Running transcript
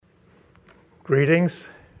Greetings.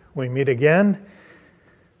 We meet again.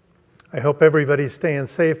 I hope everybody's staying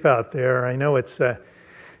safe out there. I know it's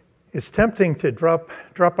tempting to drop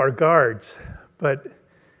our guards, but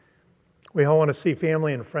we all want to see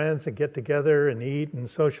family and friends and get together and eat and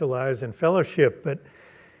socialize and fellowship. But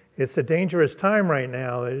it's a dangerous time right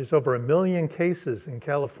now. There's over 1 million cases in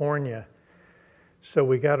California, so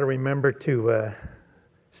we got to remember to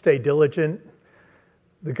stay diligent.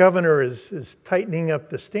 The governor is tightening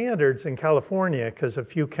up the standards in California because a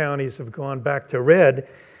few counties have gone back to red.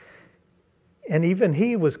 And even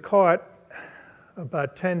he was caught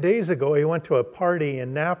about 10 days ago. He went to a party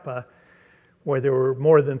in Napa where there were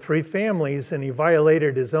more than 3 families, and he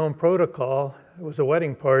violated his own protocol. It was a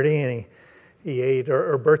wedding party, and he ate,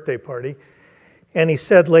 or birthday party. And he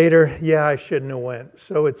said later, yeah, I shouldn't have went.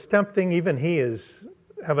 So it's tempting. Even he is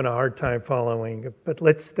having a hard time following. But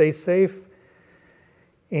let's stay safe.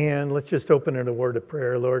 And let's just open in a word of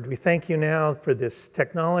prayer. Lord, we thank you now for this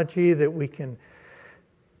technology that we can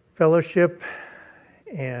fellowship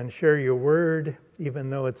and share your word, even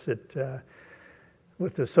though it's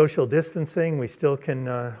with the social distancing. We still can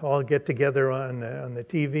all get together on the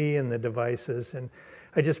TV and the devices. And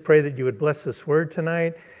I just pray that you would bless this word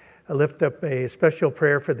tonight. I lift up a special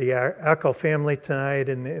prayer for the Ackle family tonight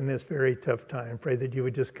in this very tough time. Pray that you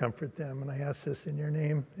would just comfort them. And I ask this in your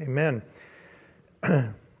name. Amen.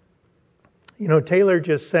 You know, Taylor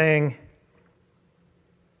just sang,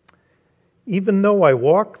 "Even though I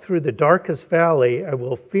walk through the darkest valley, I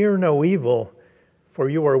will fear no evil, for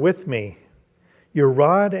you are with me. Your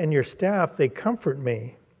rod and your staff, they comfort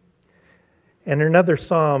me." And another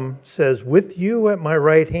psalm says, "With you at my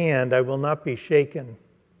right hand, I will not be shaken."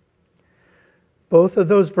 Both of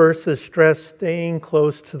those verses stress staying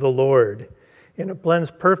close to the Lord. And it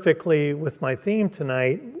blends perfectly with my theme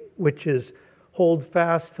tonight, which is hold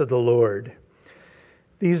fast to the Lord.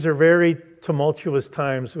 These are very tumultuous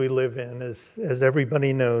times we live in. As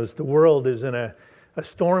everybody knows, the world is in a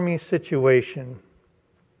stormy situation.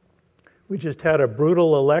 We just had a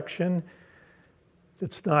brutal election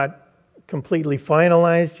that's not completely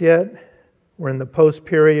finalized yet. We're in the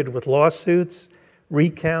post-period with lawsuits,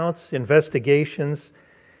 recounts, investigations,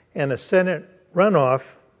 and a Senate runoff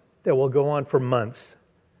that will go on for months.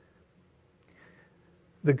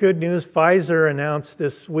 The good news, Pfizer announced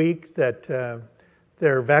this week that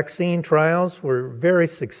their vaccine trials were very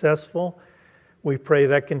successful. We pray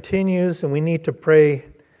that continues, and we need to pray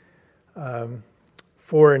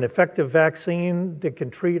for an effective vaccine that can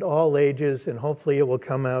treat all ages, and hopefully it will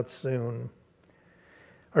come out soon.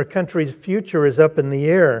 Our country's future is up in the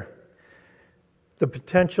air. The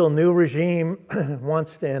potential new regime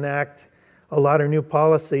wants to enact a lot of new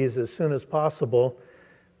policies as soon as possible,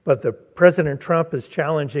 but the President Trump is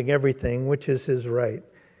challenging everything, which is his right.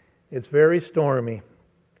 It's very stormy.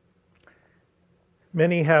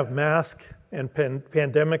 Many have mask and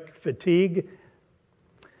pandemic fatigue,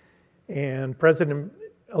 and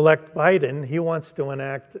President-elect Biden, he wants to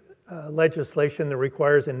enact legislation that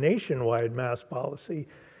requires a nationwide mask policy.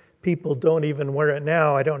 People don't even wear it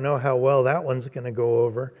now. I don't know how well that one's going to go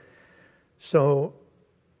over. So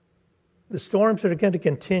the storms are going to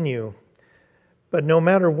continue. But no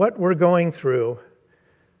matter what we're going through,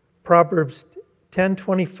 Proverbs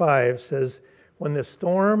 10:25 says, "When the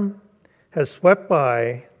storm has swept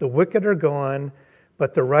by, the wicked are gone,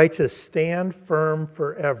 but the righteous stand firm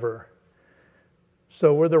forever."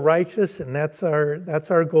 So we're the righteous, and that's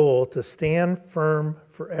our goal, to stand firm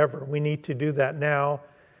forever. We need to do that now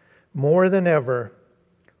more than ever.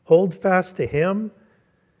 Hold fast to Him,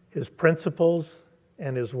 His principles,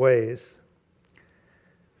 and His ways.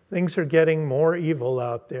 Things are getting more evil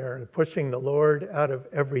out there and pushing the Lord out of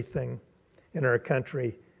everything in our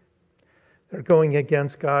country. They're going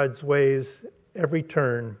against God's ways every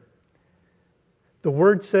turn. The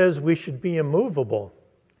Word says we should be immovable.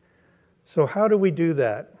 So how do we do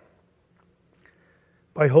that?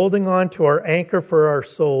 By holding on to our anchor for our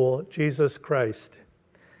soul, Jesus Christ.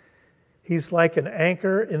 He's like an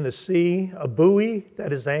anchor in the sea, a buoy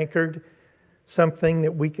that is anchored, something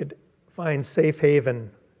that we could find safe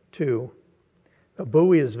haven to. A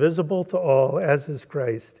buoy is visible to all, as is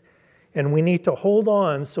Christ. And we need to hold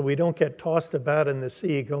on so we don't get tossed about in the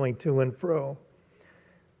sea going to and fro.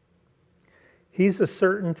 He's a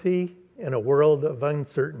certainty in a world of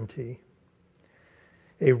uncertainty.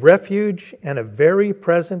 A refuge and a very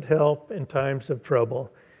present help in times of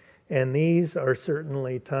trouble. And these are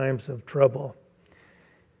certainly times of trouble.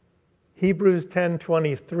 Hebrews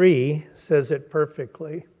 10:23 says it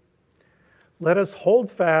perfectly. "Let us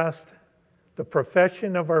hold fast the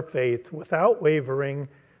profession of our faith without wavering,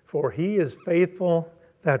 for He is faithful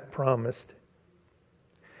that promised."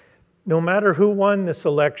 No matter who won this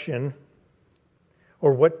election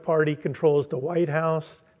or what party controls the White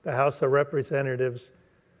House, the House of Representatives,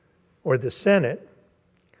 or the Senate,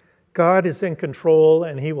 God is in control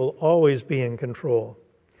and He will always be in control.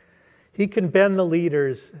 He can bend the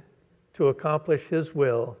leaders to accomplish His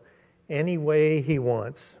will any way He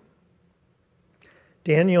wants.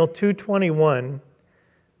 Daniel 2:21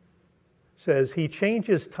 says, He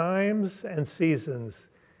changes times and seasons.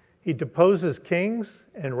 He deposes kings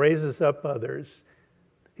and raises up others.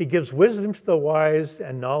 He gives wisdom to the wise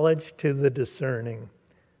and knowledge to the discerning.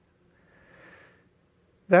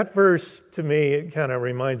 That verse, to me, it kind of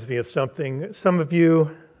reminds me of something. Some of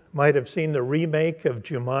you might have seen the remake of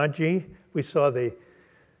Jumanji. We saw the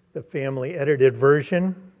family edited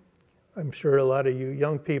version. I'm sure a lot of you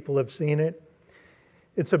young people have seen it.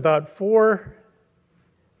 It's about 4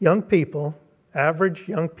 young people, average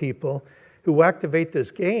young people, who activate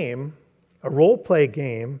this game, a role-play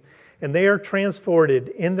game, and they are transported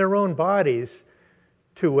in their own bodies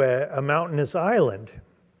to a mountainous island.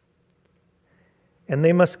 And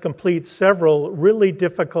they must complete several really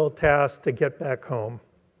difficult tasks to get back home.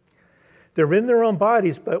 They're in their own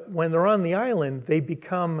bodies, but when they're on the island, they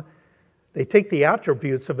take the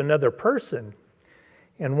attributes of another person.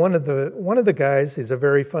 And one of the guys, he's a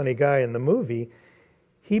very funny guy in the movie,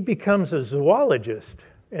 he becomes a zoologist.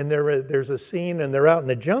 And there's a scene, and they're out in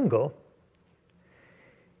the jungle.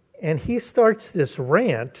 And he starts this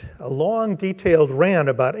rant, a long, detailed rant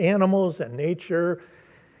about animals and nature.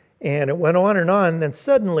 And it went on, and then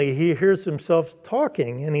suddenly he hears himself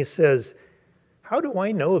talking, and he says, how do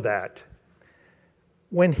I know that?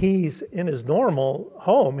 When he's in his normal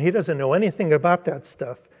home, he doesn't know anything about that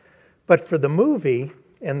stuff. But for the movie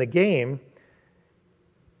and the game,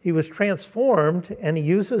 he was transformed, and he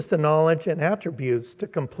uses the knowledge and attributes to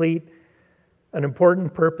complete an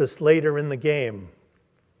important purpose later in the game.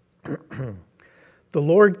 The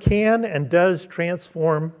Lord can and does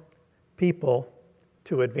transform people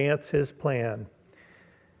to advance His plan.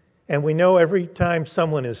 And we know every time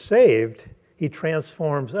someone is saved, He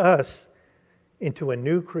transforms us into a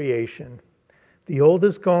new creation. The old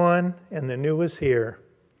is gone and the new is here.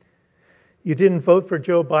 You didn't vote for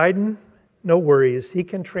Joe Biden? No worries. He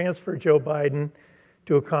can transfer Joe Biden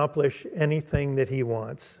to accomplish anything that he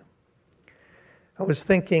wants. I was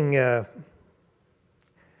thinking, the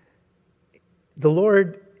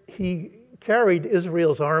Lord, He carried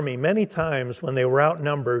Israel's army many times when they were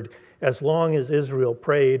outnumbered, as long as Israel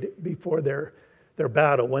prayed before their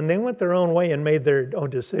battle. When they went their own way and made their own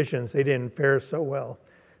decisions, they didn't fare so well.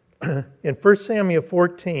 In 1 Samuel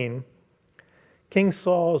 14, King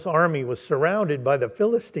Saul's army was surrounded by the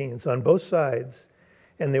Philistines on both sides,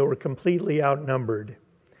 and they were completely outnumbered.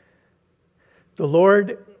 The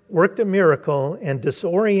Lord worked a miracle and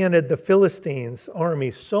disoriented the Philistines'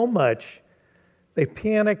 army so much they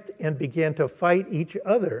panicked and began to fight each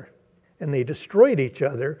other, and they destroyed each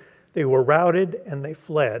other. They were routed and they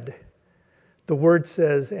fled. The word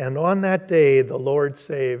says, and on that day the Lord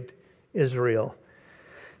saved Israel.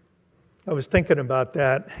 I was thinking about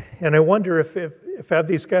that, and I wonder if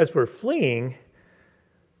these guys were fleeing,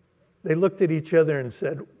 they looked at each other and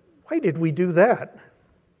said, why did we do that?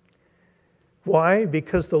 Why?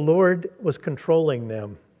 Because the Lord was controlling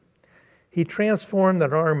them. He transformed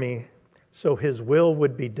that army so His will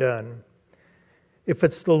would be done. If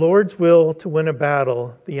it's the Lord's will to win a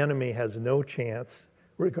battle, the enemy has no chance,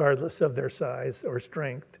 regardless of their size or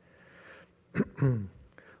strength.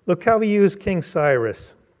 Look how He used King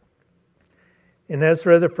Cyrus. In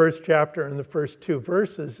Ezra, the first chapter, in the first 2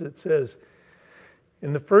 verses, it says,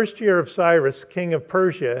 in the first year of Cyrus, king of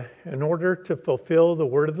Persia, in order to fulfill the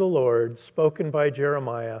word of the Lord spoken by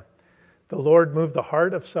Jeremiah, the Lord moved the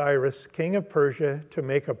heart of Cyrus, king of Persia, to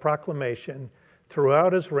make a proclamation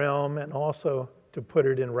throughout his realm and also to put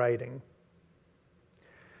it in writing.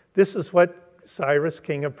 This is what Cyrus,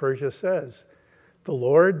 king of Persia, says. The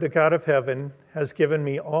Lord, the God of heaven, has given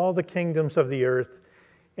me all the kingdoms of the earth,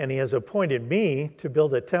 and He has appointed me to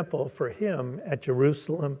build a temple for Him at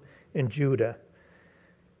Jerusalem in Judah.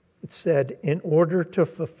 It said, in order to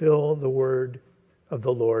fulfill the word of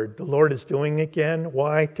the Lord. The Lord is doing it again.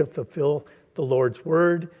 Why? To fulfill the Lord's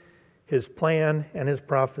word, His plan, and His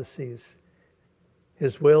prophecies.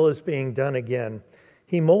 His will is being done again.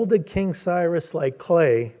 He molded King Cyrus like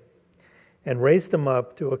clay and raised him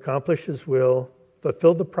up to accomplish His will,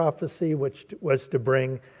 fulfill the prophecy which was to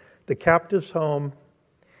bring the captives home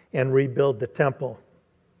and rebuild the temple.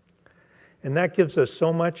 And that gives us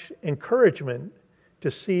so much encouragement to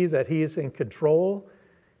see that He is in control,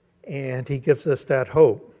 and He gives us that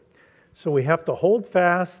hope. So we have to hold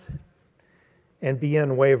fast and be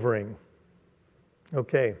unwavering.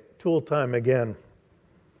 Okay, tool time again.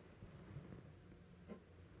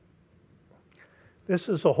 This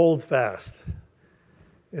is a holdfast.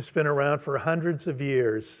 It's been around for hundreds of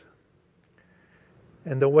years.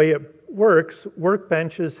 And the way it works,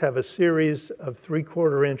 workbenches have a series of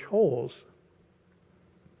 3/4-inch holes.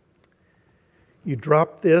 You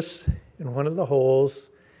drop this in one of the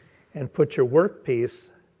holes and put your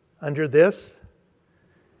workpiece under this.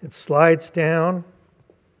 It slides down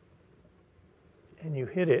and you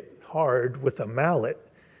hit it hard with a mallet.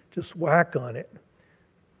 Just whack on it.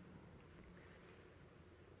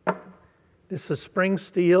 This is spring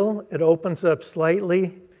steel. It opens up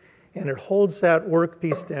slightly and it holds that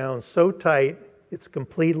workpiece down so tight it's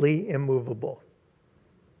completely immovable.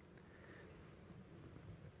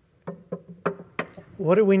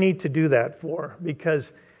 What do we need to do that for?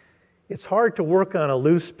 Because it's hard to work on a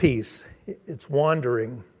loose piece. It's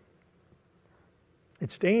wandering.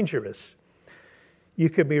 It's dangerous. You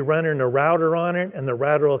could be running a router on it and the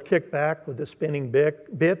router will kick back with a spinning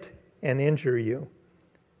bit and injure you.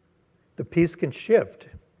 The piece can shift.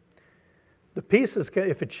 The piece,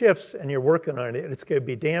 if it shifts and you're working on it, it's going to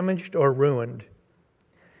be damaged or ruined.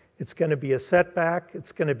 It's going to be a setback.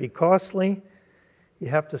 It's going to be costly. You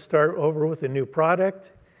have to start over with a new product,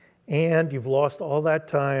 and you've lost all that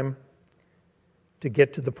time to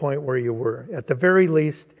get to the point where you were. At the very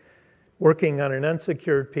least, working on an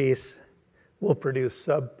unsecured piece will produce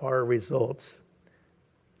subpar results.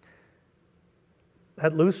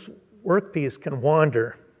 That loose workpiece can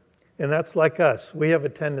wander, and that's like us. We have a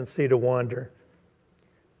tendency to wander.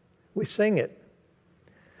 We sing it.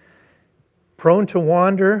 Prone to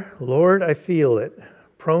wander, Lord, I feel it.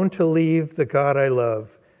 Prone to leave the God I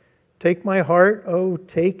love. Take my heart, oh,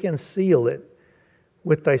 take and seal it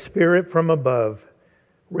with thy Spirit from above.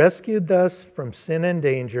 Rescued thus from sin and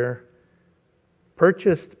danger,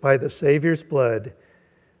 purchased by the Savior's blood,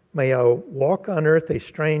 may I walk on earth a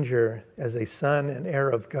stranger as a son and heir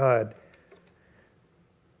of God.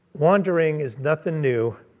 Wandering is nothing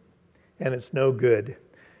new, and it's no good.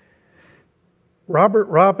 Robert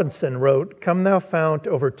Robinson wrote, "Come Thou Fount,"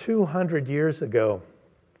 over 200 years ago.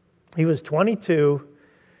 He was 22,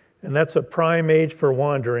 and that's a prime age for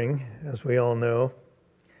wandering, as we all know.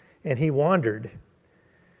 And he wandered.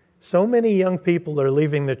 So many young people are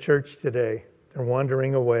leaving the church today. They're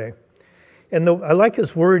wandering away. And I like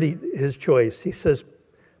his word, his choice. He says,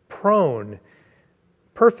 prone.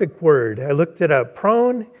 Perfect word. I looked it up.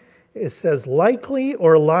 Prone, it says likely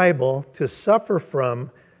or liable to suffer from,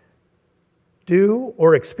 do,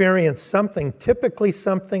 or experience something, typically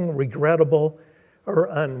something regrettable or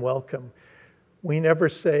unwelcome. We never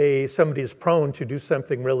say somebody's prone to do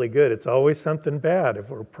something really good. It's always something bad. If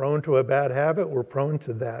we're prone to a bad habit, we're prone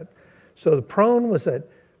to that. So the prone was a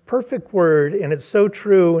perfect word, and it's so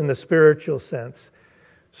true in the spiritual sense.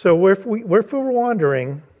 So if we're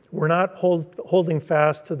wandering, we're not holding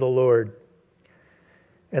fast to the Lord.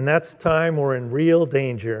 And that's the time we're in real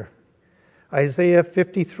danger. Isaiah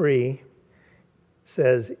 53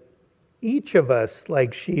 says, each of us,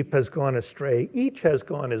 like sheep, has gone astray. Each has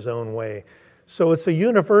gone his own way. So it's a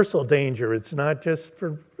universal danger. It's not just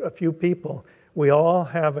for a few people. We all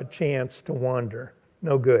have a chance to wander.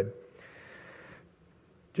 No good.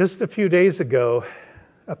 Just a few days ago,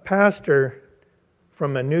 a pastor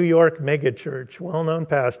from a New York megachurch, well-known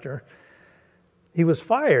pastor, he was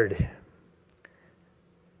fired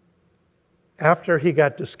after he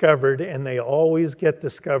got discovered, and they always get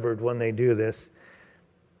discovered when they do this.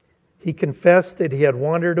 He confessed that he had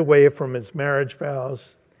wandered away from his marriage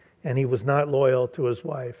vows and he was not loyal to his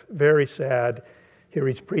wife. Very sad. Here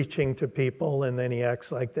he's preaching to people and then he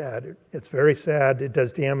acts like that. It's very sad. It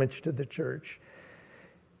does damage to the church.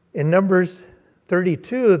 In Numbers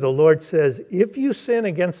 32, the Lord says, if you sin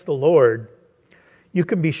against the Lord, you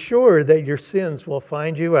can be sure that your sins will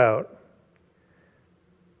find you out.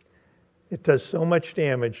 It does so much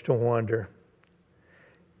damage to wander.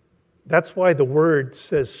 That's why the Word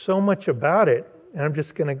says so much about it. And I'm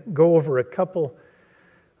just going to go over a couple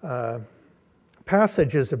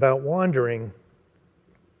passages about wandering.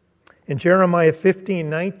 In Jeremiah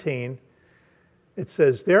 15:19, it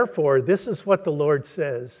says, therefore, this is what the Lord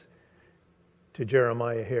says to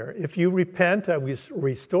Jeremiah here. If you repent, I will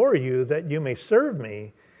restore you that you may serve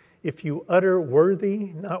me. If you utter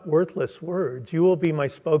worthy, not worthless words, you will be my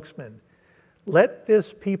spokesman. Let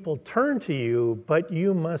this people turn to you, but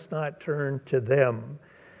you must not turn to them.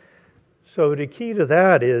 So the key to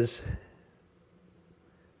that is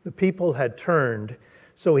the people had turned.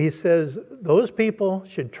 So he says those people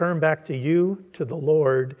should turn back to you, to the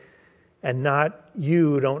Lord, and not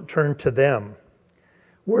you don't turn to them.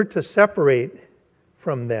 We're to separate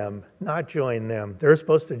from them, not join them. They're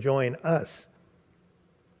supposed to join us.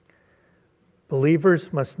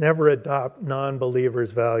 Believers must never adopt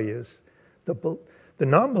non-believers' values. The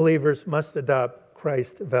non-believers must adopt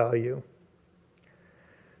Christ's value.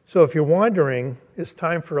 So if you're wandering, it's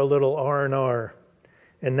time for a little R&R.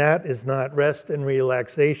 And that is not rest and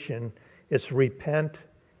relaxation. It's repent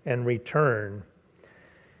and return.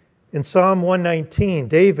 In Psalm 119,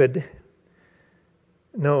 David,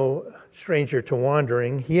 no stranger to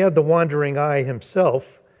wandering, he had the wandering eye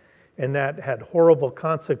himself, and that had horrible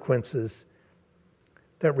consequences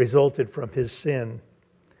that resulted from his sin.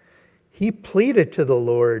 He pleaded to the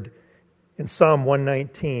Lord in Psalm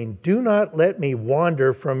 119, "Do not let me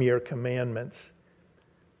wander from your commandments."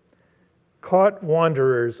 Caught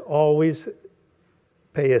wanderers always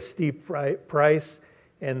pay a steep price,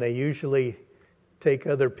 and they usually take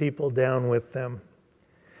other people down with them.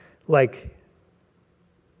 Like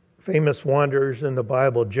famous wanderers in the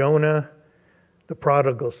Bible, Jonah, the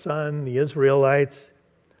prodigal son, the Israelites,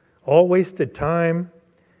 all wasted time.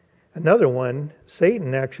 Another one,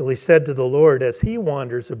 Satan actually said to the Lord as he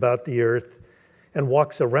wanders about the earth and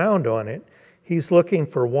walks around on it, he's looking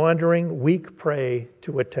for wandering, weak prey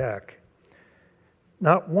to attack.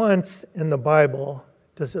 Not once in the Bible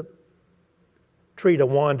does it treat a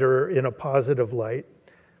wanderer in a positive light.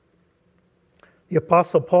 The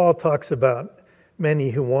Apostle Paul talks about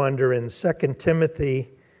many who wander in 2 Timothy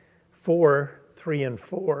 4:3 and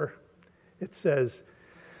 4. It says,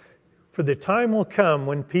 "For the time will come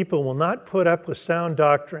when people will not put up with sound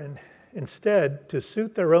doctrine. Instead, to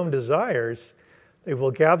suit their own desires, they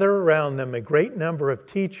will gather around them a great number of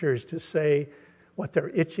teachers to say what their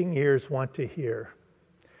itching ears want to hear.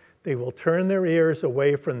 They will turn their ears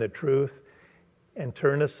away from the truth and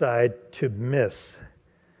turn aside to myths."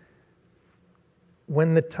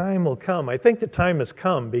 When the time will come, I think the time has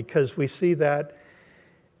come because we see that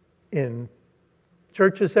in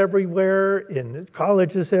churches everywhere, in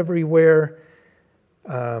colleges everywhere.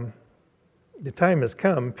 The time has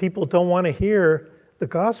come. People don't want to hear the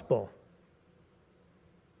gospel.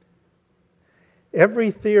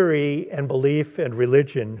 Every theory and belief and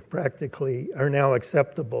religion practically are now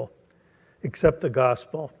acceptable, except the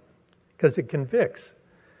gospel, because it convicts.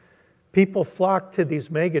 People flock to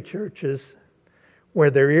these mega churches where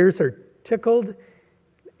their ears are tickled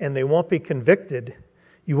and they won't be convicted.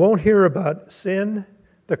 You won't hear about sin,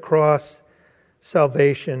 the cross,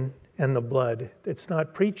 salvation, and the blood. It's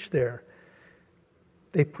not preached there.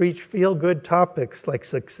 They preach feel-good topics like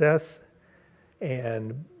success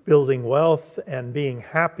and building wealth and being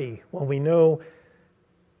happy. Well, we know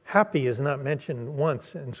happy is not mentioned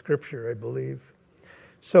once in Scripture, I believe.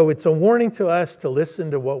 So it's a warning to us to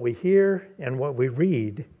listen to what we hear and what we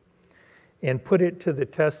read and put it to the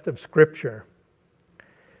test of Scripture.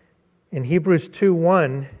 In Hebrews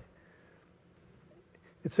 2:1,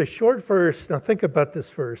 it's a short verse. Now think about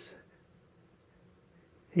this verse.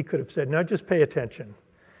 He could have said, now just pay attention.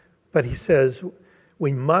 But he says,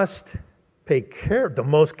 we must pay the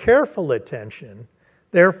most careful attention,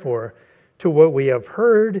 therefore, to what we have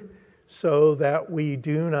heard so that we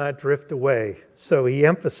do not drift away. So he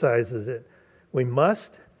emphasizes it. We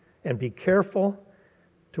must and be careful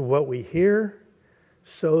to what we hear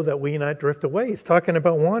so that we not drift away. He's talking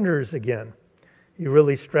about wanderers again. He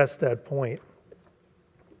really stressed that point.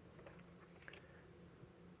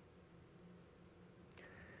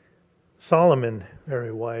 Solomon,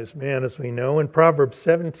 very wise man, as we know, in Proverbs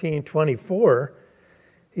 17:24,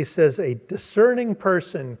 he says, "A discerning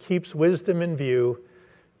person keeps wisdom in view,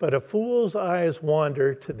 but a fool's eyes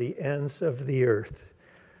wander to the ends of the earth."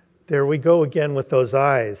 There we go again with those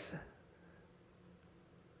eyes.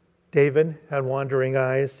 David had wandering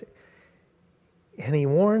eyes, and he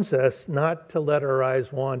warns us not to let our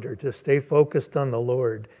eyes wander, to stay focused on the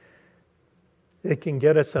Lord. It can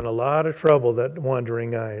get us in a lot of trouble, that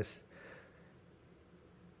wandering eyes.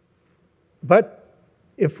 But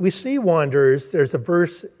if we see wanderers, there's a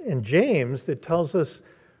verse in James that tells us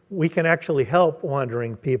we can actually help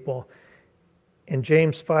wandering people. In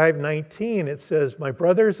James 5:19, it says, "My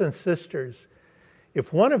brothers and sisters,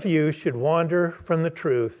 if one of you should wander from the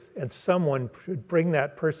truth and someone should bring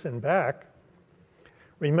that person back,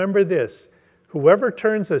 remember this, whoever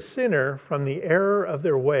turns a sinner from the error of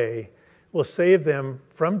their way will save them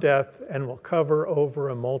from death and will cover over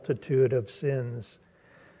a multitude of sins."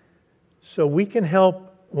 So we can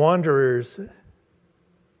help wanderers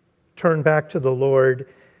turn back to the Lord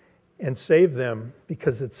and save them,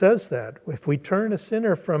 because it says that. If we turn a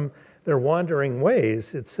sinner from their wandering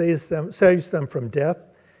ways, it saves them from death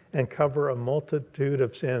and cover a multitude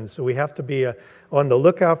of sins. So we have to be on the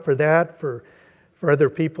lookout for that, for for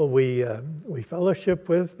other people we fellowship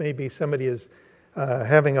with. Maybe somebody is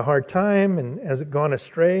having a hard time and has gone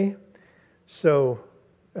astray. So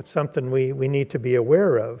that's something we need to be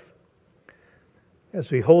aware of.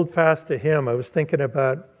 As we hold fast to Him, I was thinking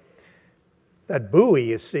about that buoy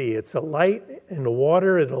you see. It's a light in the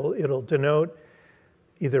water. It'll denote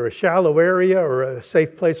either a shallow area or a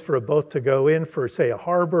safe place for a boat to go in for, say, a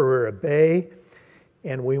harbor or a bay.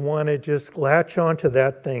 And we want to just latch onto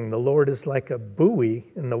that thing. The Lord is like a buoy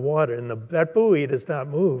in the water, and that buoy does not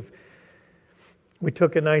move. We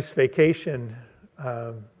took a nice vacation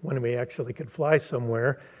when we actually could fly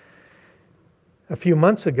somewhere a few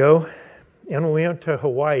months ago, and we went to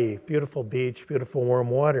Hawaii. Beautiful beach, beautiful warm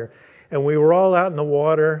water. And we were all out in the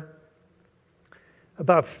water,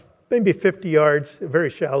 about maybe 50 yards, very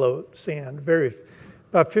shallow sand,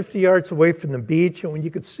 about 50 yards away from the beach, and you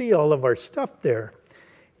could see all of our stuff there.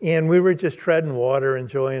 And we were just treading water,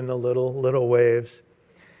 enjoying the little waves.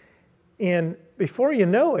 And before you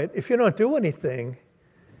know it, if you don't do anything,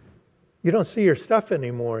 you don't see your stuff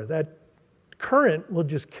anymore. That current will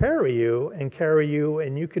just carry you,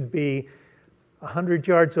 and you could be 100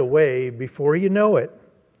 yards away before you know it.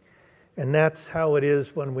 And that's how it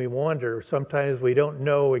is when we wander. Sometimes we don't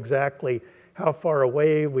know exactly how far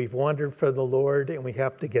away we've wandered from the Lord, and we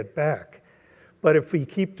have to get back. But if we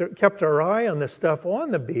kept our eye on the stuff on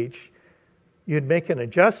the beach, you'd make an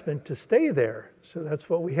adjustment to stay there. So that's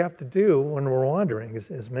what we have to do when we're wandering,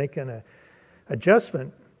 is make an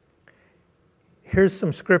adjustment. Here's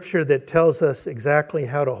some scripture that tells us exactly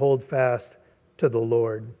how to hold fast to the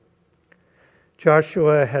Lord.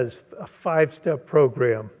 Joshua has a 5-step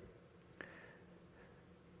program.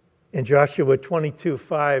 In Joshua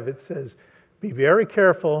 22:5, it says, "Be very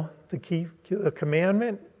careful to keep the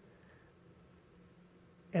commandment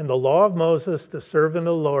and the law of Moses, the servant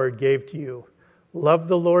of the Lord, gave to you. Love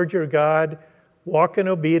the Lord your God, walk in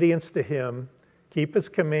obedience to Him, keep His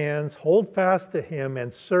commands, hold fast to Him,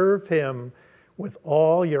 and serve Him with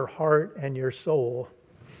all your heart and your soul."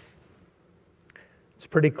 It's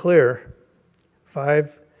pretty clear.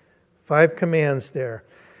 Five commands there.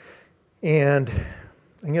 And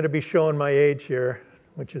I'm going to be showing my age here,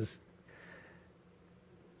 which is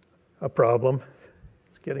a problem.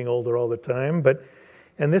 It's getting older all the time.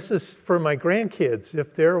 And this is for my grandkids,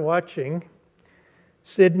 if they're watching,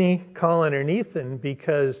 Sydney, Colin, and Ethan,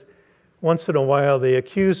 because once in a while they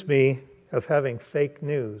accuse me of having fake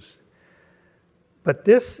news. But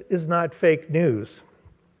this is not fake news.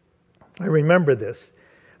 I remember this.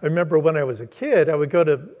 I remember when I was a kid, I would go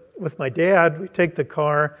with my dad, we'd take the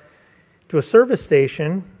car to a service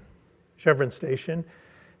station, Chevron station.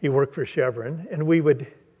 He worked for Chevron, and we would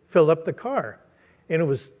fill up the car. And it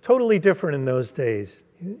was totally different in those days.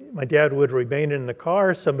 My dad would remain in the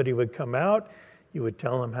car, somebody would come out, you would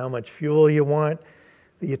tell him how much fuel you want.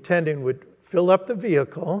 The attendant would fill up the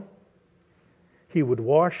vehicle. He would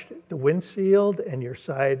wash the windshield and your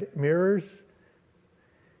side mirrors.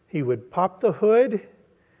 He would pop the hood,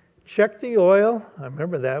 check the oil, I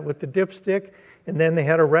remember that, with the dipstick, and then they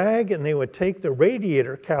had a rag and they would take the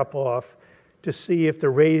radiator cap off to see if the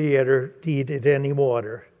radiator needed any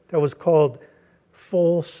water. That was called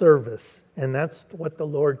full service, and that's what the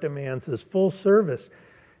Lord demands, is full service.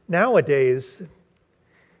 Nowadays,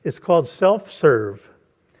 it's called self-serve.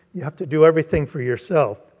 You have to do everything for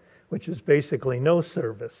yourself, which is basically no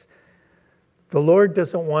service. The Lord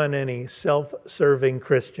doesn't want any self-serving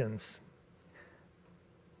Christians.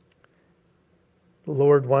 The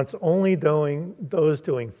Lord wants only those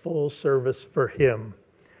doing full service for Him.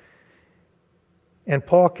 And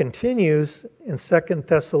Paul continues in 2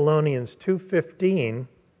 Thessalonians 2:15,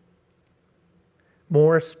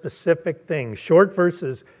 more specific things, short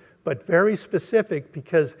verses, but very specific,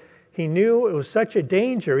 because he knew it was such a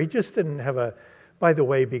danger. He just didn't have by the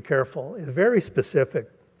way, be careful. It's very specific,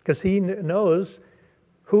 because he knows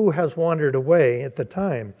who has wandered away at the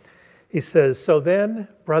time. He says, "So then,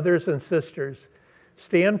 brothers and sisters,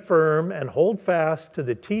 stand firm and hold fast to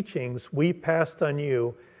the teachings we passed on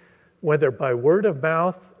you, whether by word of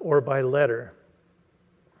mouth or by letter."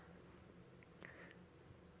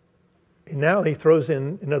 And now he throws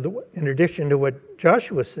in addition to what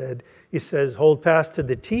Joshua said, he says, hold fast to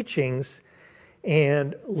the teachings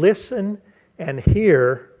and listen and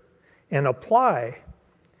hear and apply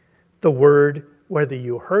the word, whether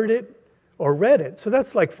you heard it or read it. So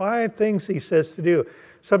that's like 5 things he says to do.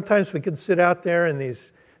 Sometimes we can sit out there in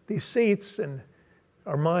these seats and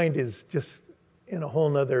our mind is just in a whole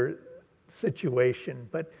nother situation.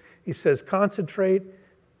 But he says concentrate,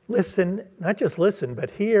 listen, not just listen,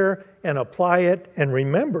 but hear and apply it and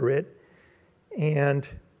remember it and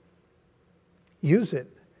use it.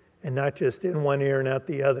 and not just in one ear and out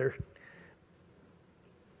the other.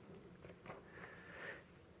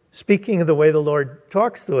 Speaking of the way the Lord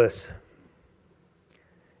talks to us,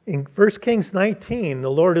 in 1 Kings 19,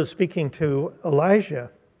 the Lord is speaking to Elijah,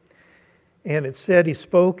 and it said he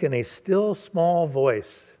spoke in a still small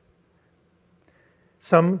voice.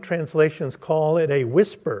 Some translations call it a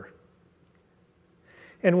whisper.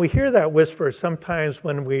 And we hear that whisper sometimes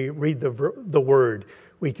when we read the word.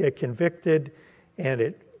 We get convicted and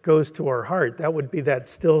it goes to our heart. That would be that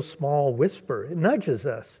still small whisper. It nudges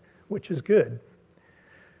us, which is good.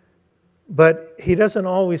 But he doesn't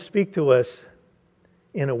always speak to us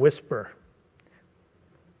in a whisper.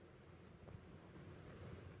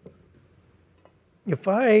 If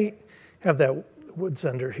I have that woods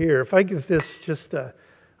under here, if I give this just a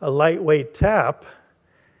lightweight tap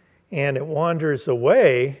and it wanders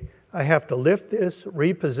away, I have to lift this,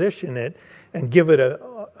 reposition it, and give it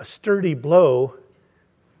a sturdy blow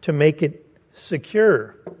to make it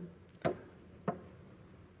secure.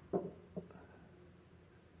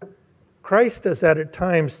 Christ does that at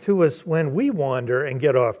times to us when we wander and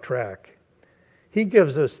get off track. He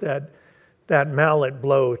gives us that mallet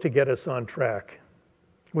blow to get us on track,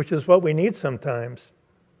 which is what we need sometimes.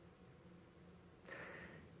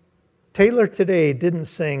 Taylor today didn't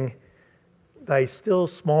sing, "Thy still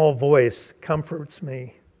small voice comforts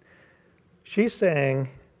me." She sang,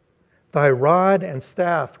 "Thy rod and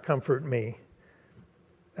staff comfort me."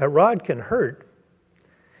 That rod can hurt.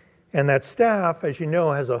 And that staff, as you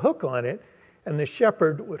know, has a hook on it, and the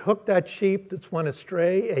shepherd would hook that sheep that's went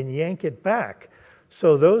astray and yank it back.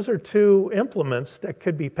 So those are two implements that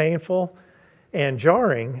could be painful and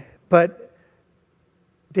jarring, but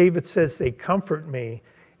David says they comfort me,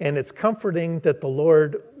 and it's comforting that the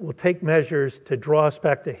Lord will take measures to draw us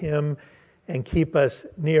back to Him and keep us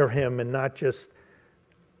near Him and not just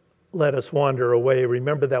let us wander away.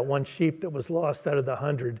 Remember that one sheep that was lost out of the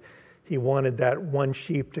 100? He wanted that one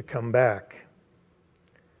sheep to come back.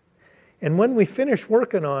 And when we finish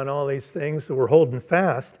working on all these things that we're holding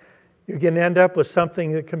fast, you're going to end up with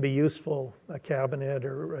something that can be useful, a cabinet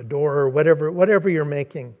or a door or whatever you're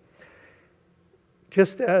making.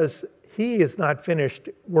 Just as He is not finished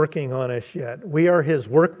working on us yet. We are His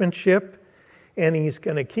workmanship, and He's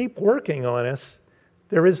going to keep working on us.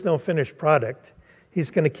 There is no finished product.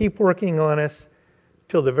 He's going to keep working on us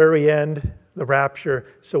till the very end, the rapture,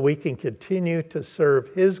 so we can continue to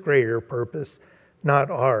serve His greater purpose,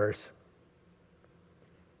 not ours.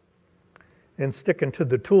 And sticking to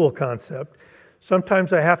the tool concept,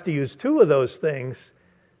 sometimes I have to use two of those things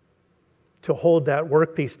to hold that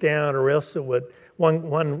workpiece down, or else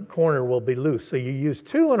one corner will be loose. So you use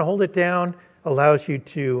two and hold it down, allows you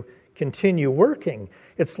to continue working.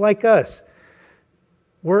 It's like us.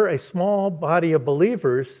 We're a small body of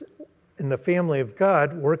believers in the family of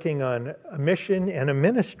God working on a mission and a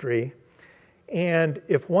ministry. And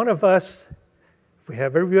if one of us, if we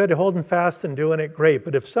have everybody holding fast and doing it, great.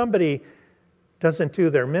 But if somebody doesn't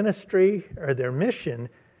do their ministry or their mission,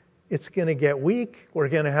 it's going to get weak. We're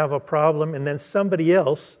going to have a problem. And then somebody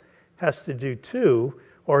else has to do two,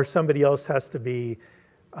 or somebody else has to be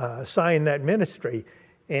assigned that ministry.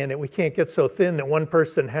 And we can't get so thin that one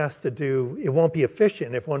person has to do, it won't be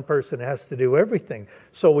efficient if one person has to do everything.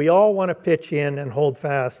 So we all want to pitch in and hold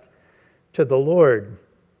fast to the Lord.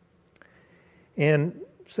 And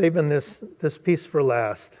saving this piece for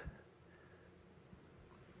last.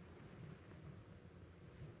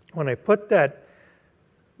 When I put that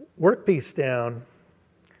workpiece down,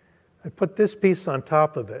 I put this piece on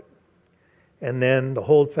top of it. And then the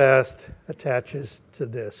holdfast attaches to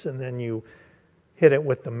this. And then you hit it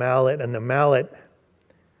with the mallet, and the mallet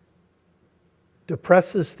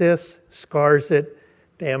depresses this, scars it,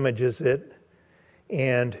 damages it,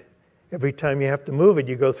 and every time you have to move it,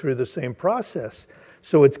 you go through the same process.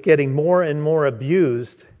 So it's getting more and more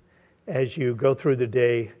abused as you go through the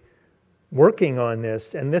day working on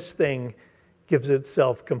this, and this thing gives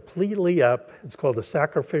itself completely up. It's called a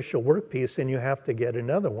sacrificial workpiece, and you have to get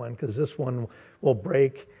another one because this one will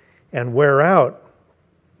break and wear out.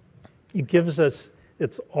 It gives us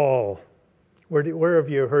its all. Where have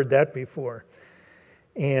you heard that before?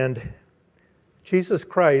 And Jesus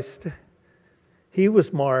Christ, He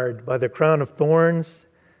was marred by the crown of thorns,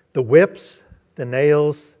 the whips, the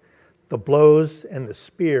nails, the blows, and the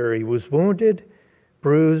spear. He was wounded,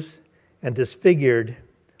 bruised, and disfigured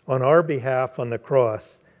on our behalf on the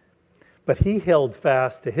cross. But He held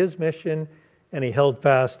fast to His mission, and He held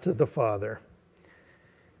fast to the Father.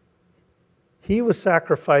 He was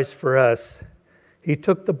sacrificed for us. He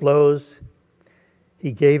took the blows.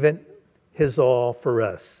 He gave it His all for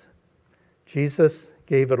us. Jesus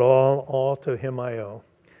gave it all to Him I owe.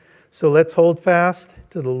 So let's hold fast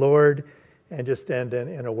to the Lord and just end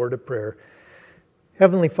in a word of prayer.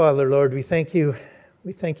 Heavenly Father, Lord, we thank you.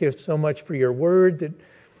 We thank you so much for your word that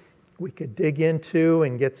we could dig into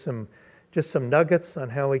and get some nuggets on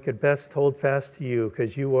how we could best hold fast to you,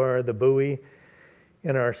 because you are the buoy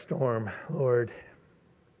in our storm, Lord.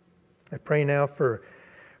 I pray now for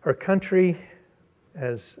our country,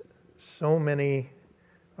 as so many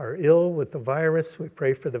are ill with the virus. We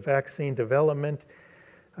pray for the vaccine development.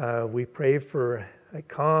 We pray for a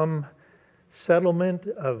calm settlement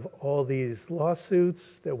of all these lawsuits,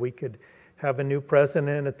 that we could have a new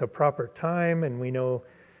president at the proper time, and we know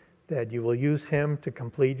that you will use him to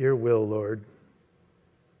complete your will, Lord.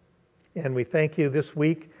 And we thank you this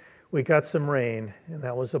week. We got some rain, and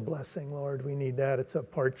that was a blessing, Lord. We need that. It's a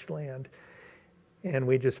parched land. And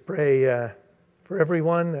we just pray for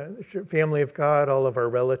everyone, the family of God, all of our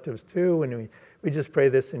relatives too, and we just pray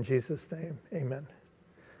this in Jesus' name. Amen.